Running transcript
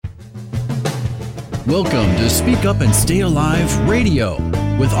Welcome to Speak Up and Stay Alive Radio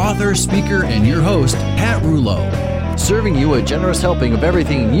with author, speaker, and your host, Pat Rouleau. Serving you a generous helping of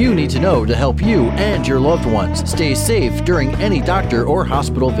everything you need to know to help you and your loved ones stay safe during any doctor or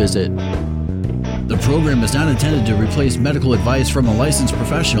hospital visit. The program is not intended to replace medical advice from a licensed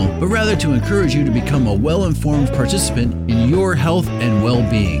professional, but rather to encourage you to become a well-informed participant in your health and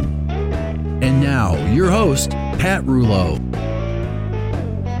well-being. And now, your host, Pat Rouleau.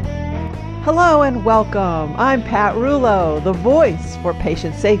 Hello and welcome. I'm Pat Rouleau, the voice for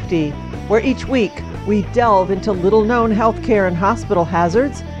patient safety, where each week we delve into little-known healthcare and hospital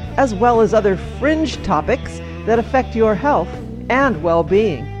hazards, as well as other fringe topics that affect your health and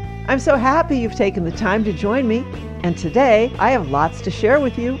well-being. I'm so happy you've taken the time to join me, and today I have lots to share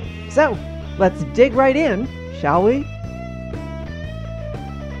with you. So, let's dig right in, shall we?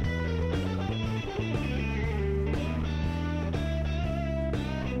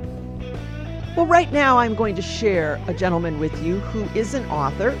 Well, right now I'm going to share a gentleman with you who is an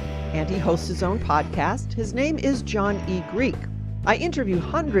author, and he hosts his own podcast. His name is JohnEgreek. I interview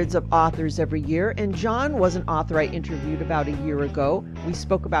hundreds of authors every year, and John was an author I interviewed about a year ago. We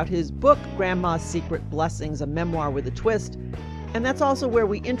spoke about his book, Grandma's Secret Blessings, a memoir with a twist, and that's also where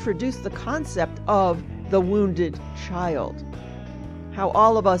we introduced the concept of the wounded child. How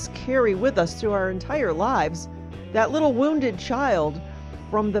all of us carry with us through our entire lives that little wounded child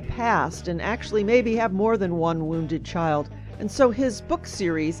from the past, and actually maybe have more than one wounded child. And so his book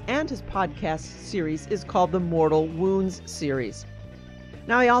series and his podcast series is called the Mortal Wounds series.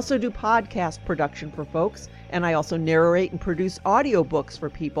 Now, I also do podcast production for folks, and I also narrate and produce audiobooks for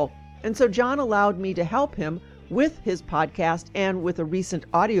people. And so John allowed me to help him with his podcast and with a recent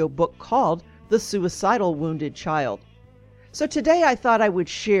audiobook called The Suicidal Wounded Child. So today I thought I would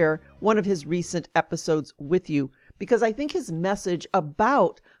share one of his recent episodes with you, because I think his message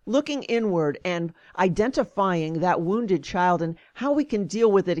about looking inward and identifying that wounded child and how we can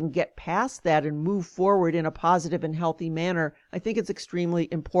deal with it and get past that and move forward in a positive and healthy manner, I think it's extremely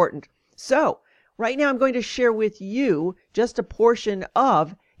important. So, right now I'm going to share with you just a portion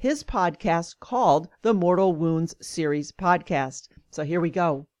of his podcast called the Mortal Wounds Series Podcast. So here we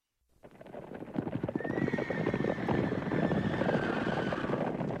go.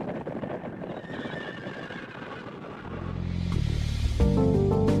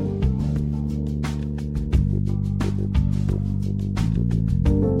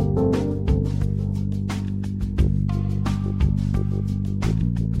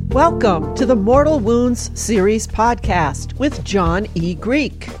 Welcome to the Mortal Wounds Series Podcast with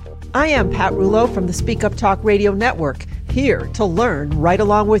JohnEgreek. I am Pat Rouleau from the Speak Up Talk Radio Network, here to learn right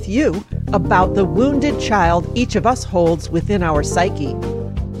along with you about the wounded child each of us holds within our psyche.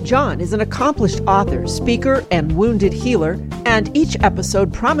 John is an accomplished author, speaker, and wounded healer, and each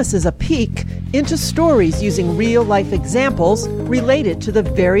episode promises a peek into stories using real-life examples related to the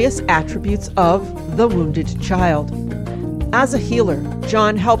various attributes of the wounded child. As a healer,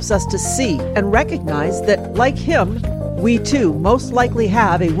 John helps us to see and recognize that, like him, we too most likely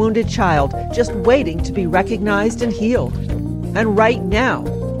have a wounded child just waiting to be recognized and healed. And right now,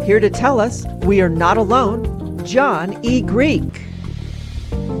 here to tell us we are not alone, JohnEgreek.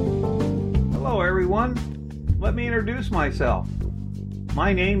 Hello everyone, let me introduce myself.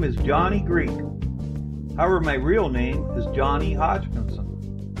 My name is JohnEgreek. However, my real name is Johnny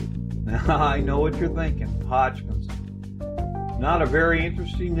Hodgkinson. Now I know what you're thinking, Hodgkinson. Not a very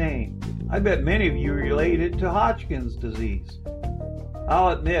interesting name. I bet many of you relate it to Hodgkin's disease. I'll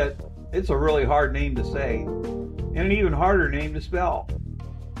admit, it's a really hard name to say, and an even harder name to spell.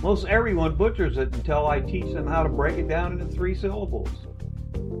 Most everyone butchers it until I teach them how to break it down into 3 syllables.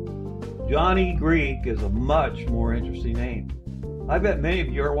 JohnEgreek is a much more interesting name. I bet many of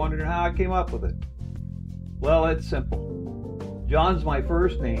you are wondering how I came up with it. Well, it's simple. John's my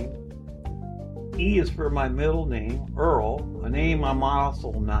first name. E is for my middle name, Earl, a name I'm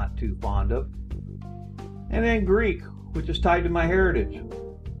also not too fond of. And then Greek, which is tied to my heritage.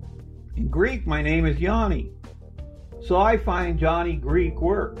 In Greek, my name is Yanni. So I find JohnEgreek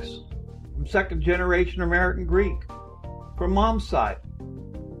works. I'm second generation American Greek, from mom's side,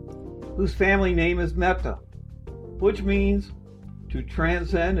 whose family name is Meta, which means to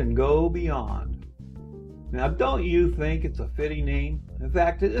transcend and go beyond. Now, don't you think it's a fitting name? In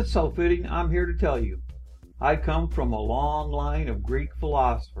fact, it's so fitting, I'm here to tell you. I come from a long line of Greek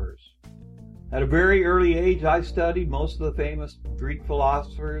philosophers. At a very early age, I studied most of the famous Greek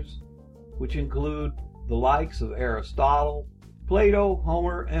philosophers, which include the likes of Aristotle, Plato,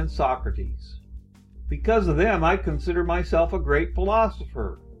 Homer, and Socrates. Because of them, I consider myself a great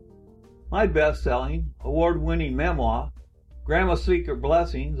philosopher. My best-selling, award-winning memoir, Grandma's Secret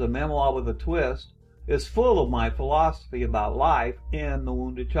Blessings, a memoir with a twist, is full of my philosophy about life and the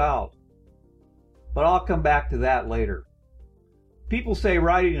wounded child. But I'll come back to that later. People say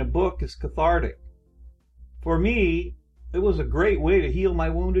writing a book is cathartic. For me, it was a great way to heal my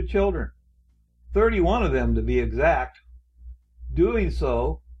wounded children, 31 of them to be exact. Doing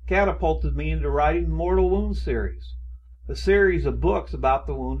so catapulted me into writing the Mortal Wounds series, a series of books about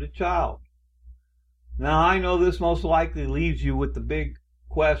the wounded child. Now, I know this most likely leaves you with the big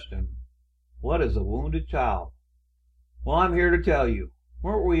question, what is a wounded child? Well, I'm here to tell you,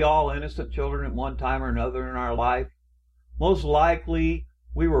 weren't we all innocent children at one time or another in our life? Most likely,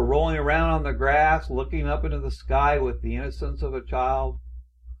 we were rolling around on the grass, looking up into the sky with the innocence of a child.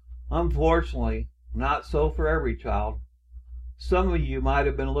 Unfortunately, not so for every child. Some of you might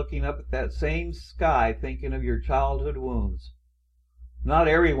have been looking up at that same sky thinking of your childhood wounds. Not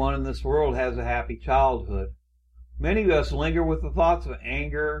everyone in this world has a happy childhood. Many of us linger with the thoughts of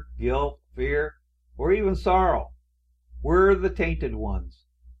anger, guilt, fear, or even sorrow. We're the tainted ones.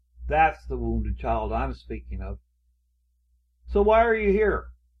 That's the wounded child I'm speaking of. So why are you here?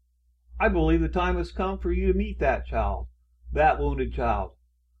 I believe the time has come for you to meet that child, that wounded child.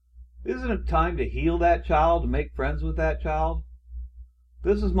 Isn't it time to heal that child and make friends with that child?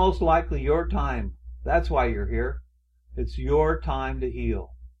 This is most likely your time. That's why you're here. It's your time to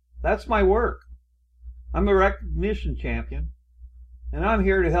heal. That's my work. I'm a recognition champion, and I'm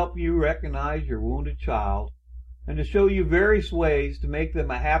here to help you recognize your wounded child and to show you various ways to make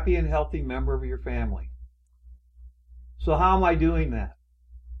them a happy and healthy member of your family. So how am I doing that?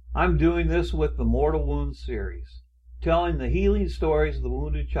 I'm doing this with the Mortal Wounds series, telling the healing stories of the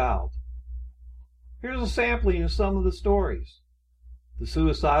wounded child. Here's a sampling of some of the stories. The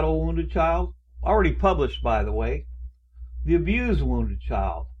suicidal wounded child, already published by the way, the abused wounded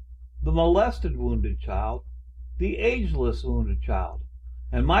child, the molested wounded child, the ageless wounded child,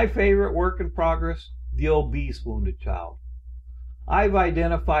 and my favorite work in progress, the obese wounded child. I've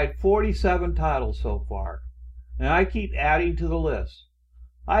identified 47 titles so far, and I keep adding to the list.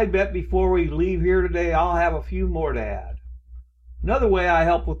 I bet before we leave here today, I'll have a few more to add. Another way I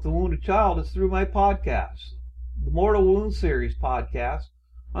help with the wounded child is through my podcast, the Mortal Wounds series podcast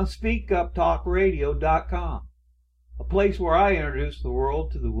on SpeakUpTalkRadio.com, a place where I introduce the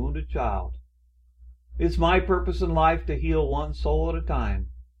world to the wounded child. It's my purpose in life to heal one soul at a time.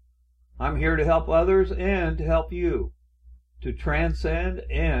 I'm here to help others and to help you, to transcend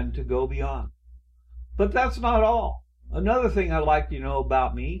and to go beyond. But that's not all. Another thing I'd like you to know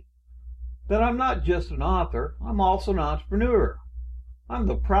about me, that I'm not just an author, I'm also an entrepreneur. I'm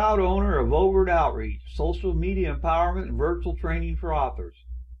the proud owner of Overt Outreach, social media empowerment and virtual training for authors.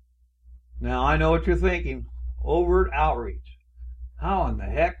 Now, I know what you're thinking, Overt Outreach. How in the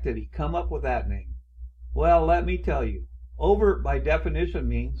heck did he come up with that name? Well, let me tell you, overt by definition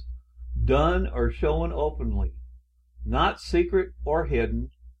means done or shown openly, not secret or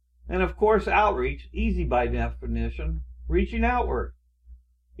hidden, and of course outreach, easy by definition, reaching outward.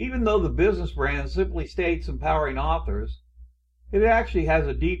 Even though the business brand simply states empowering authors, it actually has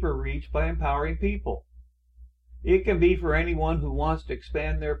a deeper reach by empowering people. It can be for anyone who wants to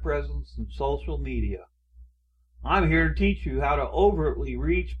expand their presence in social media. I'm here to teach you how to overtly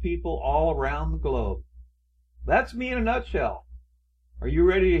reach people all around the globe. That's me in a nutshell. Are you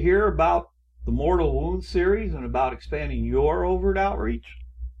ready to hear about the Mortal Wounds series and about expanding your overt outreach?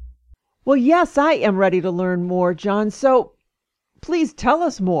 Well, yes, I am ready to learn more, John. So please tell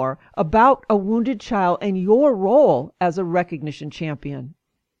us more about a wounded child and your role as a recognition champion.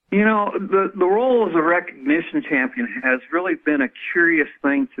 You know, the role as a recognition champion has really been a curious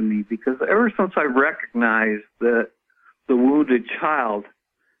thing to me because ever since I recognized the wounded child,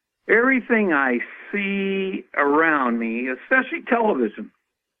 everything I see around me, especially television,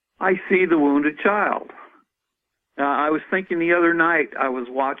 I see the wounded child. I was thinking the other night, I was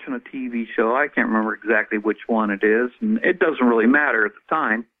watching a TV show. I can't remember exactly which one it is, and it doesn't really matter at the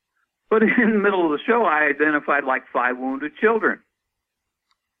time. But in the middle of the show, I identified like 5 wounded children.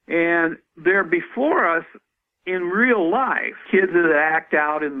 And they're before us in real life. Kids that act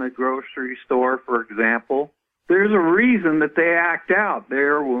out in the grocery store, for example, there's a reason that they act out.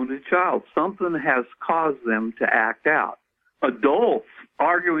 They're a wounded child. Something has caused them to act out. Adults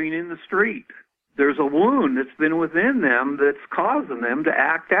arguing in the street. There's a wound that's been within them that's causing them to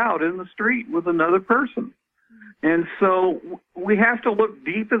act out in the street with another person. And so we have to look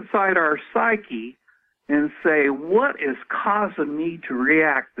deep inside our psyche and say, what is causing me to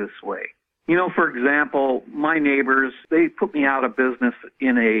react this way? You know, for example, my neighbors, they put me out of business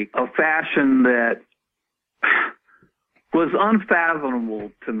in a fashion that was unfathomable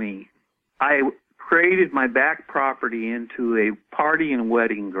to me. I created my back property into a party and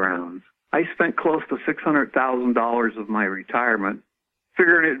wedding grounds. I spent close to $600,000 of my retirement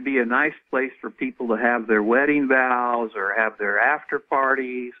figuring it'd be a nice place for people to have their wedding vows or have their after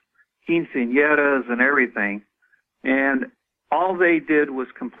parties, quinceañeras and everything. And all they did was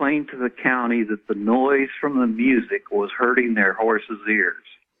complain to the county that the noise from the music was hurting their horses' ears.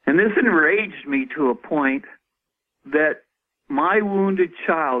 And this enraged me to a point that my wounded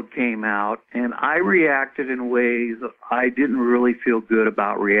child came out, and I reacted in ways I didn't really feel good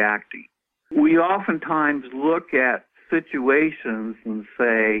about reacting. We oftentimes look at situations and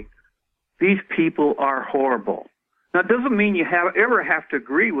say, these people are horrible. Now, it doesn't mean you ever have to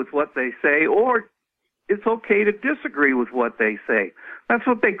agree with what they say, or it's okay to disagree with what they say. That's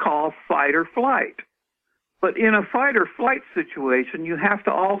what they call fight or flight. But in a fight or flight situation, you have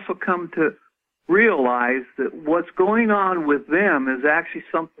to also come to realize that what's going on with them is actually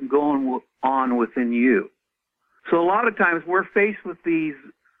something going on within you. So a lot of times we're faced with these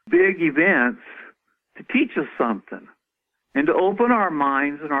big events to teach us something and to open our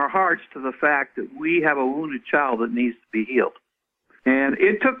minds and our hearts to the fact that we have a wounded child that needs to be healed. And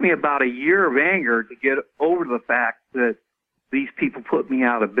it took me about a year of anger to get over the fact that these people put me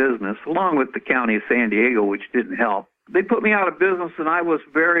out of business, along with the county of San Diego, which didn't help. They put me out of business, and I was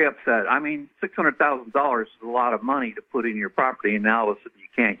very upset. I mean, $600,000 is a lot of money to put in your property, and now all of a sudden you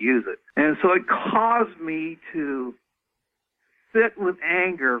can't use it. And so it caused me to sit with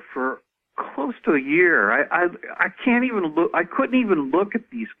anger for close to a year. I can't even look. I couldn't even look at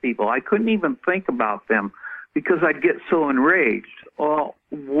these people. I couldn't even think about them because I'd get so enraged. Well,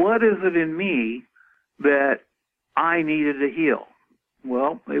 what is it in me that I needed to heal?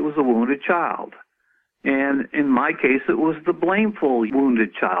 Well, it was a wounded child. And in my case, it was the blameful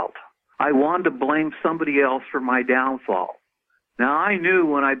wounded child. I wanted to blame somebody else for my downfall. Now, I knew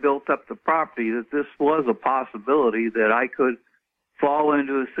when I built up the property that this was a possibility that I could fall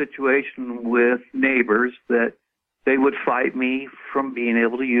into a situation with neighbors that they would fight me from being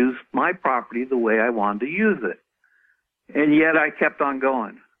able to use my property the way I wanted to use it. And yet I kept on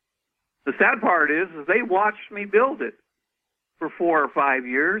going. The sad part is they watched me build it for 4 or 5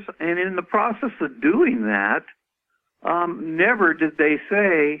 years, and in the process of doing that, never did they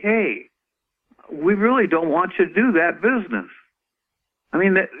say, hey, we really don't want you to do that business. I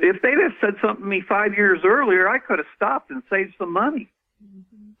mean, if they'd have said something to me 5 years earlier, I could have stopped and saved some money.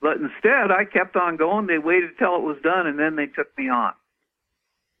 Mm-hmm. But instead, I kept on going. They waited till it was done, and then they took me on.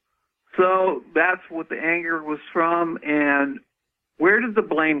 So that's what the anger was from. And where did the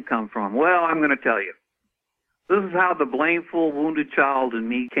blame come from? Well, I'm going to tell you. This is how the blameful, wounded child in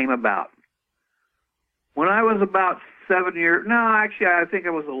me came about. When I was about 7 years, I think I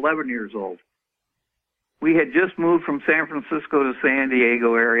was 11 years old. We had just moved from San Francisco to San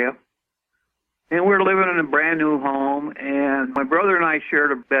Diego area, and we're living in a brand new home, and my brother and I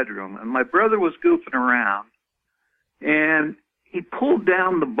shared a bedroom, and my brother was goofing around, and he pulled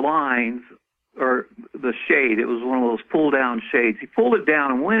down the blinds, or the shade. It was one of those pull-down shades. He pulled it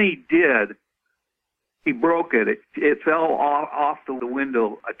down, and when he did, he broke it. It fell off the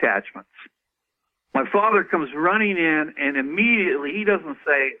window attachments. My father comes running in, and immediately, he doesn't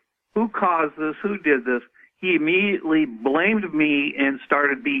say, who caused this, who did this? He immediately blamed me and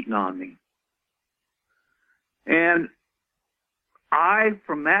started beating on me. And I,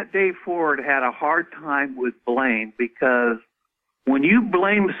 from that day forward, had a hard time with blame, because when you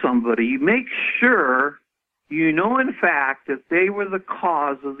blame somebody, you make sure you know in fact that they were the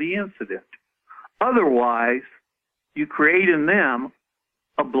cause of the incident. Otherwise, you create in them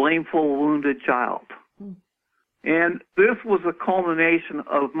a blameful, wounded child. And this was a culmination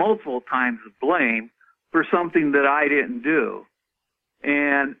of multiple times of blame for something that I didn't do.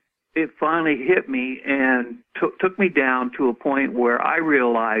 And it finally hit me and took me down to a point where I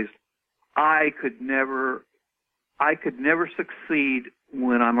realized I could never succeed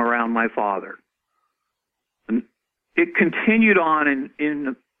when I'm around my father. And it continued on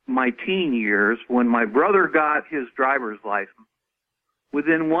in my teen years when my brother got his driver's license.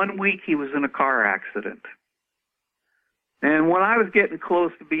 Within 1 week, he was in a car accident. And when I was getting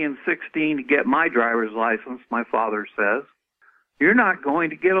close to being 16 to get my driver's license, my father says, you're not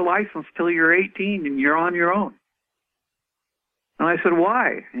going to get a license till you're 18 and you're on your own. And I said,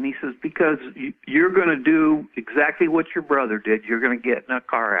 why? And he says, because you're going to do exactly what your brother did. You're going to get in a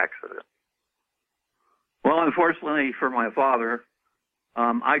car accident. Well, unfortunately for my father,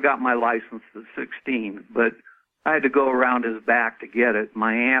 I got my license at 16, but I had to go around his back to get it.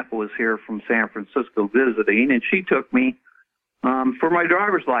 My aunt was here from San Francisco visiting, and she took me for my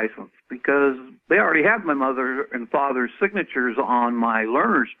driver's license because they already have my mother and father's signatures on my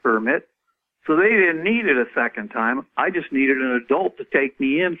learner's permit, So they didn't need it a second time. I just needed an adult to take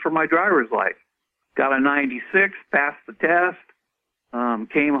me in for my driver's license. Got a 96, passed the test,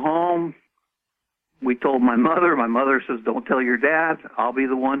 came home. We told my mother. My mother says, don't tell your dad. I'll be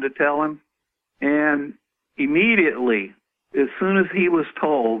the one to tell him. And immediately, as soon as he was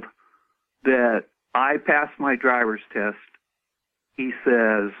told that I passed my driver's test, he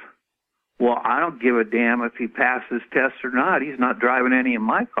says, well, I don't give a damn if he passed his test or not. He's not driving any of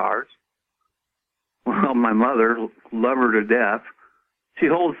my cars. Well, my mother, love her to death, she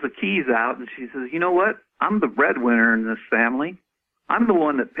holds the keys out and she says, you know what? I'm the breadwinner in this family. I'm the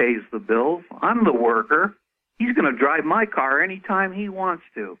one that pays the bills. I'm the worker. He's going to drive my car anytime he wants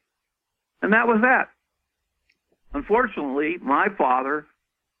to. And that was that. Unfortunately, my father,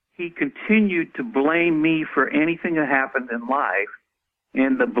 he continued to blame me for anything that happened in life.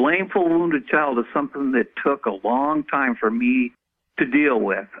 And the blameful wounded child is something that took a long time for me to deal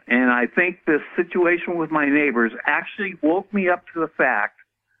with. And I think this situation with my neighbors actually woke me up to the fact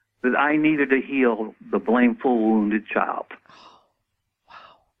that I needed to heal the blameful wounded child.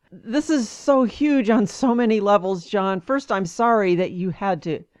 This is so huge on so many levels, John. First, I'm sorry that you had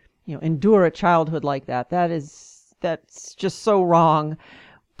to, endure a childhood like that. That's just so wrong.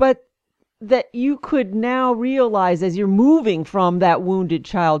 But that you could now realize as you're moving from that wounded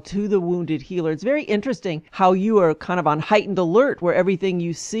child to the wounded healer. It's very interesting how you are kind of on heightened alert, where everything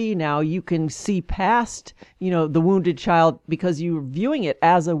you see now, you can see past, the wounded child because you're viewing it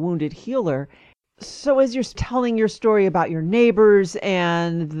as a wounded healer. So as you're telling your story about your neighbors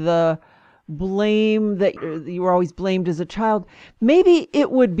and the blame that you were always blamed as a child, maybe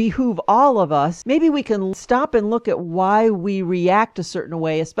it would behoove all of us. Maybe we can stop and look at why we react a certain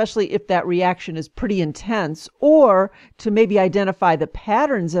way, especially if that reaction is pretty intense, or to maybe identify the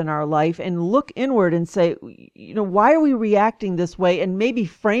patterns in our life and look inward and say, why are we reacting this way? And maybe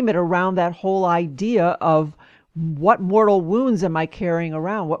frame it around that whole idea of what mortal wounds am I carrying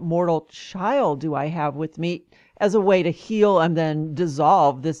around? What mortal child do I have with me, as a way to heal and then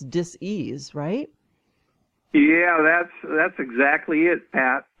dissolve this dis-ease, right? Yeah, that's exactly it,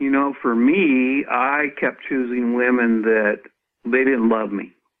 Pat. For me, I kept choosing women that they didn't love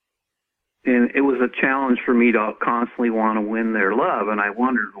me. And it was a challenge for me to constantly want to win their love, and I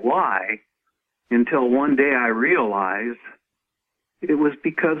wondered why, until one day I realized it was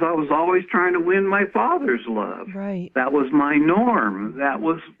because I was always trying to win my father's love. Right. That was my norm. That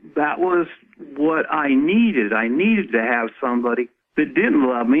was what I needed. I needed to have somebody that didn't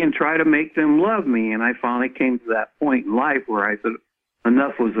love me and try to make them love me. And I finally came to that point in life where I said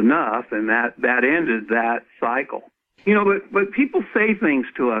enough was enough, and that ended that cycle. But people say things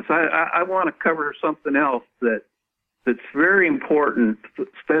to us. I want to cover something else that's very important,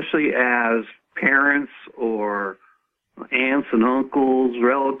 especially as parents or aunts and uncles,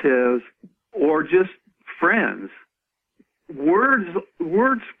 relatives, or just friends. Words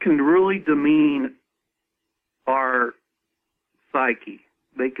can really demean our psyche.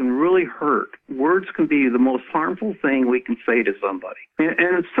 They can really hurt. Words can be the most harmful thing we can say to somebody.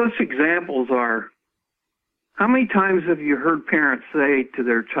 And such examples are, how many times have you heard parents say to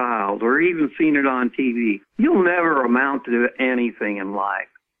their child, or even seen it on TV, you'll never amount to anything in life.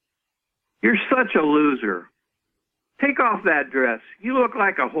 You're such a loser. Take off that dress. You look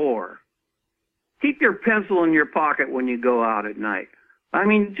like a whore. Keep your pencil in your pocket when you go out at night. I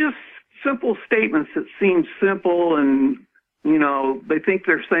mean, just simple statements that seem simple and, they think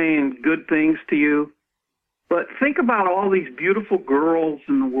they're saying good things to you. But think about all these beautiful girls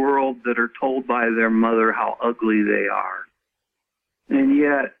in the world that are told by their mother how ugly they are. And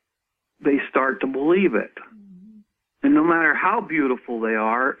yet they start to believe it. And no matter how beautiful they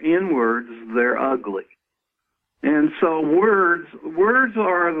are, inwards, they're ugly. And so words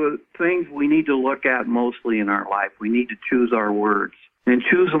are the things we need to look at mostly in our life. We need to choose our words and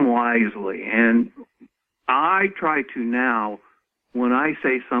choose them wisely. And I try to now, when I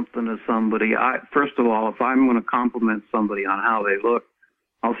say something to somebody, first of all, if I'm going to compliment somebody on how they look,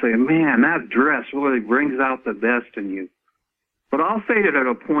 I'll say, man, that dress really brings out the best in you. But I'll say it at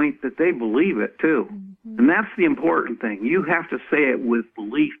a point that they believe it too. Mm-hmm. And that's the important thing. You have to say it with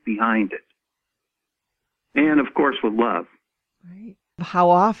belief behind it. And, of course, with love. Right. How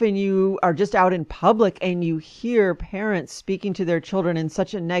often you are just out in public and you hear parents speaking to their children in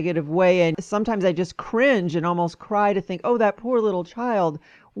such a negative way. And sometimes I just cringe and almost cry to think, oh, that poor little child,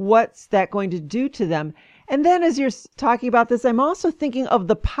 what's that going to do to them? And then as you're talking about this, I'm also thinking of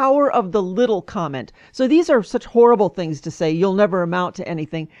the power of the little comment. So these are such horrible things to say, you'll never amount to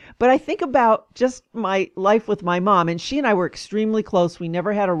anything. But I think about just my life with my mom, and she and I were extremely close. We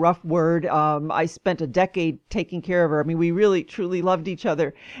never had a rough word. I spent a decade taking care of her. I mean, we really, truly loved each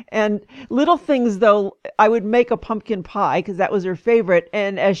other. And little things, though, I would make a pumpkin pie because that was her favorite.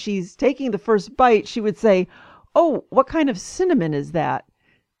 And as she's taking the first bite, she would say, "Oh, what kind of cinnamon is that?"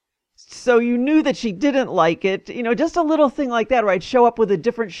 So you knew that she didn't like it, just a little thing like that, where I'd show up with a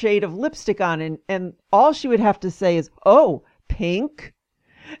different shade of lipstick on, and all she would have to say is, "Oh, pink."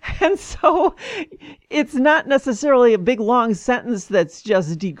 And so it's not necessarily a big long sentence that's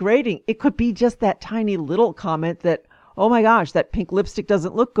just degrading. It could be just that tiny little comment that, "Oh my gosh, that pink lipstick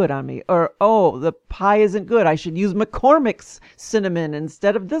doesn't look good on me," or, "Oh, the pie isn't good. I should use McCormick's cinnamon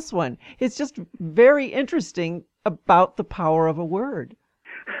instead of this one." It's just very interesting about the power of a word.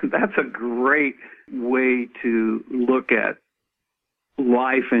 That's a great way to look at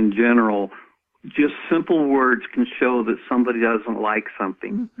life in general. Just simple words can show that somebody doesn't like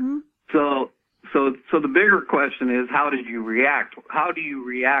something. Mm-hmm. So the bigger question is, how did you react? How do you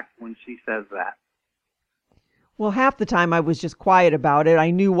react when she says that? Well, half the time I was just quiet about it.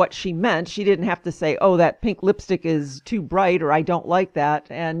 I knew what she meant. She didn't have to say, "Oh, that pink lipstick is too bright," or "I don't like that,"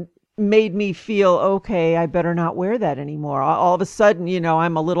 and made me feel, okay, I better not wear that anymore. All of a sudden,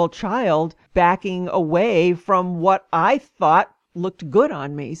 I'm a little child backing away from what I thought looked good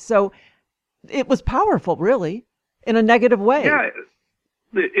on me. So it was powerful, really, in a negative way. Yeah,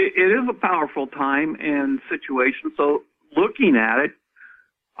 it is a powerful time and situation. So looking at it,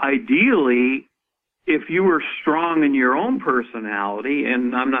 ideally, if you were strong in your own personality,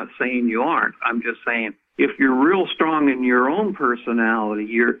 and I'm not saying you aren't, I'm just saying, if you're real strong in your own personality,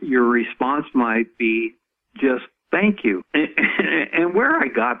 your response might be just, "Thank you." And where I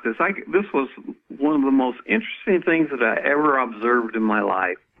got this, this was one of the most interesting things that I ever observed in my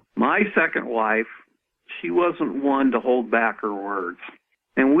life. My second wife, she wasn't one to hold back her words.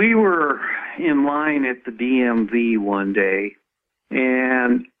 And we were in line at the DMV one day,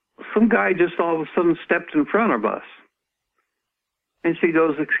 and some guy just all of a sudden stepped in front of us. And she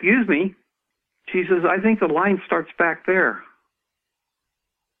goes, "Excuse me." She says, "I think the line starts back there."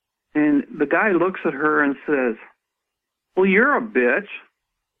 And the guy looks at her and says, "Well, you're a bitch."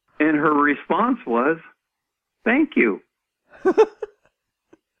 And her response was, "Thank you."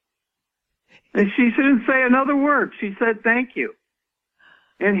 And she didn't say another word. She said, "Thank you."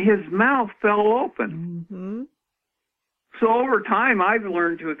 And his mouth fell open. Mm-hmm. So over time, I've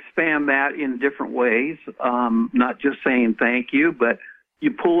learned to expand that in different ways, not just saying thank you, but you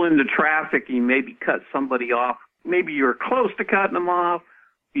pull into traffic and you maybe cut somebody off. Maybe you're close to cutting them off.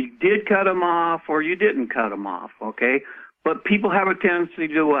 You did cut them off, or you didn't cut them off, okay? But people have a tendency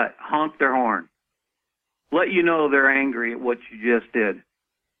to do what? Honk their horn. Let you know they're angry at what you just did.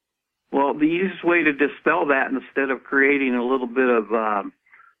 Well, the easiest way to dispel that, instead of creating a little bit of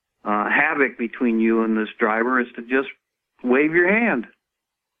havoc between you and this driver, is to just wave your hand.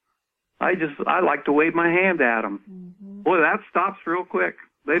 I like to wave my hand at them. Mm-hmm. Boy, that stops real quick.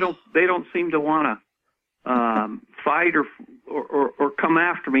 They don't seem to want to fight or come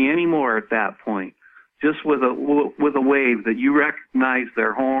after me anymore at that point. Just with a wave that you recognize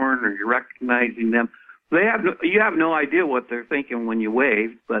their horn, or you're recognizing them. You have no idea what they're thinking when you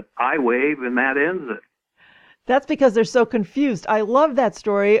wave, but I wave and that ends it. That's because they're so confused. I love that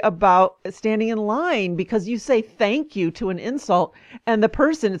story about standing in line, because you say thank you to an insult, and the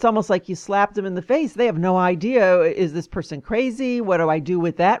person, it's almost like you slapped them in the face. They have no idea, is this person crazy? What do I do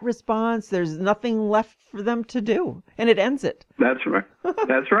with that response? There's nothing left for them to do, and it ends it. That's right.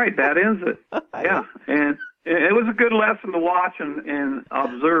 That's right. That ends it. Yeah, and it was a good lesson to watch and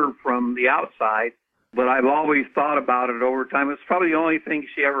observe from the outside. But I've always thought about it over time. It's probably the only thing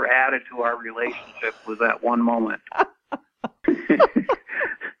she ever added to our relationship was that one moment.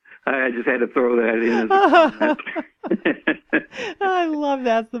 I just had to throw that in as a comment. I love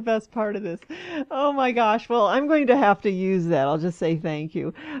that. That's the best part of this. Oh, my gosh. Well, I'm going to have to use that. I'll just say thank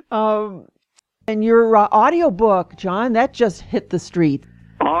you. And your audiobook, John, that just hit the street.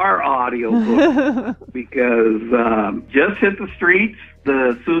 Our audiobook, because just hit the streets.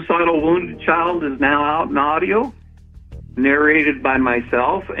 The Suicidal Wounded Child is now out in audio, narrated by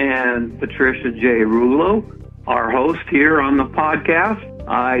myself and Patricia J. Rulo, our host here on the podcast.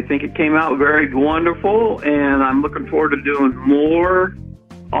 I think it came out very wonderful, and I'm looking forward to doing more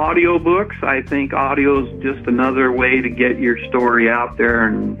audiobooks. I think audio is just another way to get your story out there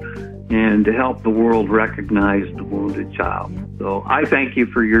and and to help the world recognize the wounded child. So I thank you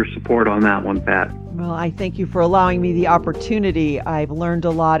for your support on that one, Pat. Well, I thank you for allowing me the opportunity. I've learned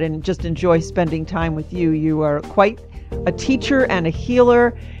a lot and just enjoy spending time with you. You are quite a teacher and a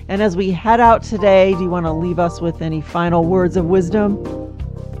healer. And as we head out today, do you want to leave us with any final words of wisdom?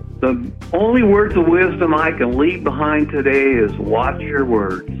 The only words of wisdom I can leave behind today is watch your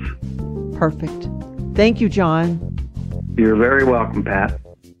words. Perfect. Thank you, John. You're very welcome, Pat.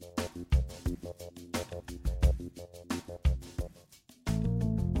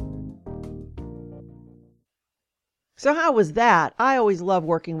 So how was that? I always love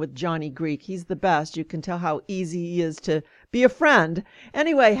working with JohnEgreek. He's the best. You can tell how easy he is to be a friend.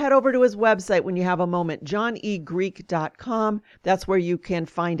 Anyway, head over to his website when you have a moment, JohnEgreek.com. That's where you can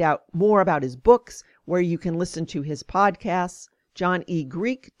find out more about his books, where you can listen to his podcasts,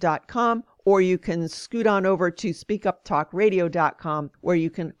 JohnEgreek.com, or you can scoot on over to SpeakUpTalkRadio.com, where you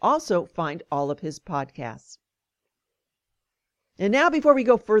can also find all of his podcasts. And now, before we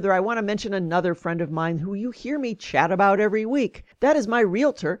go further, I want to mention another friend of mine who you hear me chat about every week. That is my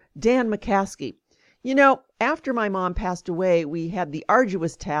realtor, Dan McCaskey. You know, after my mom passed away, we had the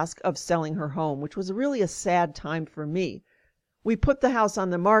arduous task of selling her home, which was really a sad time for me. We put the house on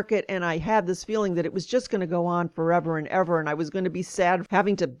the market, and I had this feeling that it was just going to go on forever and ever, and I was going to be sad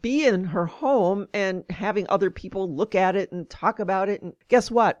having to be in her home and having other people look at it and talk about it. And guess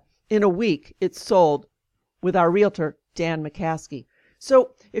what? In a week, it sold with our realtor, Dan McCaskey.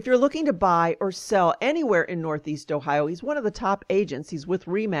 So if you're looking to buy or sell anywhere in Northeast Ohio, he's one of the top agents. He's with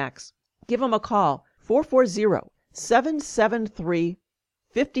RE/MAX. Give him a call,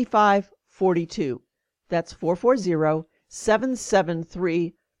 440-773-5542. That's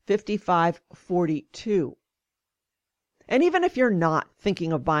 440-773-5542. And even if you're not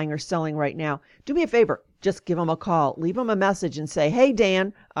thinking of buying or selling right now, do me a favor. Just give him a call. Leave him a message and say, "Hey,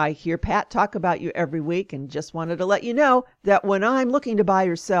 Dan, I hear Pat talk about you every week and just wanted to let you know that when I'm looking to buy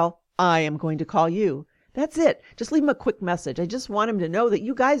or sell, I am going to call you." That's it. Just leave him a quick message. I just want him to know that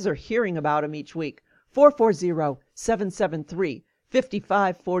you guys are hearing about him each week.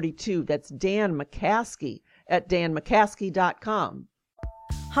 440-773-5542. That's Dan McCaskey at danmccaskey.com.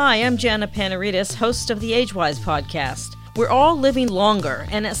 Hi, I'm Jana Panaritis, host of the AgeWise podcast. We're all living longer,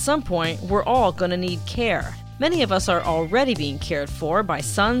 and at some point, we're all going to need care. Many of us are already being cared for by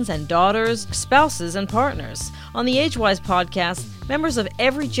sons and daughters, spouses and partners. On the AgeWise podcast, members of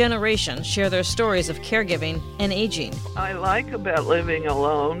every generation share their stories of caregiving and aging. I like about living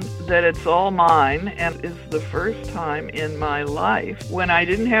alone that it's all mine, and it's the first time in my life when I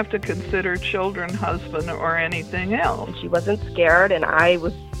didn't have to consider children, husband, or anything else. She wasn't scared, and I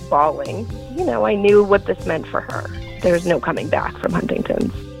was bawling. You know, I knew what this meant for her. There's no coming back from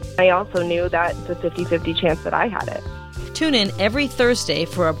Huntington's. I also knew that it's a 50-50 chance that I had it. Tune in every Thursday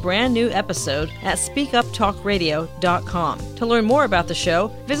for a brand new episode at SpeakUpTalkRadio.com. To learn more about the show,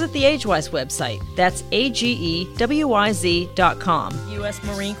 visit the AgeWise website. That's AGEWYZ.com. U.S.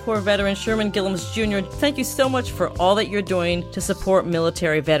 Marine Corps veteran Sherman Gillums Jr., thank you so much for all that you're doing to support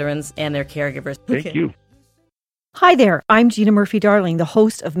military veterans and their caregivers. Thank you. Hi there, I'm Gina Murphy-Darling, the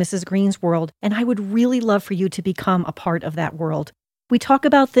host of Mrs. Green's World, and I would really love for you to become a part of that world. We talk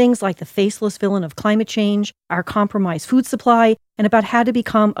about things like the faceless villain of climate change, our compromised food supply, and about how to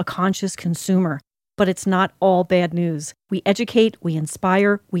become a conscious consumer. But it's not all bad news. We educate, we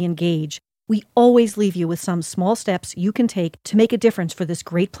inspire, we engage. We always leave you with some small steps you can take to make a difference for this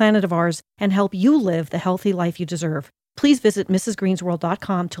great planet of ours and help you live the healthy life you deserve. Please visit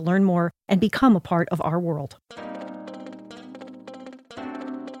mrsgreensworld.com to learn more and become a part of our world.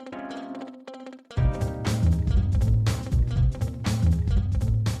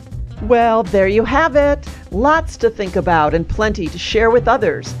 Well, there you have it. Lots to think about and plenty to share with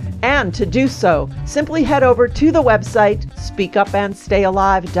others. And to do so, simply head over to the website,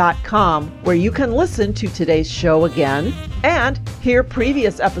 speakupandstayalive.com, where you can listen to today's show again and hear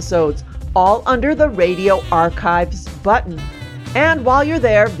previous episodes, all under the Radio Archives button. And while you're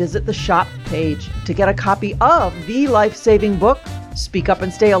there, visit the shop page to get a copy of the life-saving book, Speak Up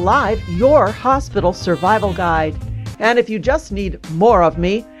and Stay Alive, Your Hospital Survival Guide. And if you just need more of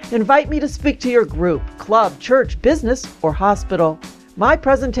me, invite me to speak to your group, club, church, business, or hospital. My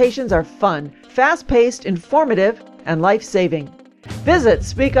presentations are fun, fast-paced, informative, and life-saving. Visit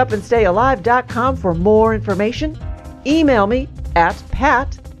speakupandstayalive.com for more information. Email me at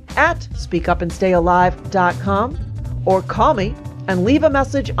pat@speakupandstayalive.com or call me and leave a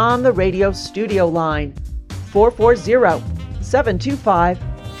message on the radio studio line,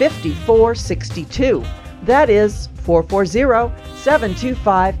 440-725-5462. That is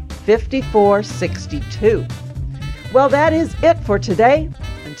 440-725-5462. Well, that is it for today.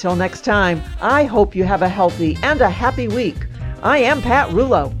 Until next time, I hope you have a healthy and a happy week. I am Pat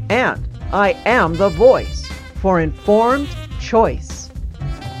Rulo, and I am the voice for informed choice.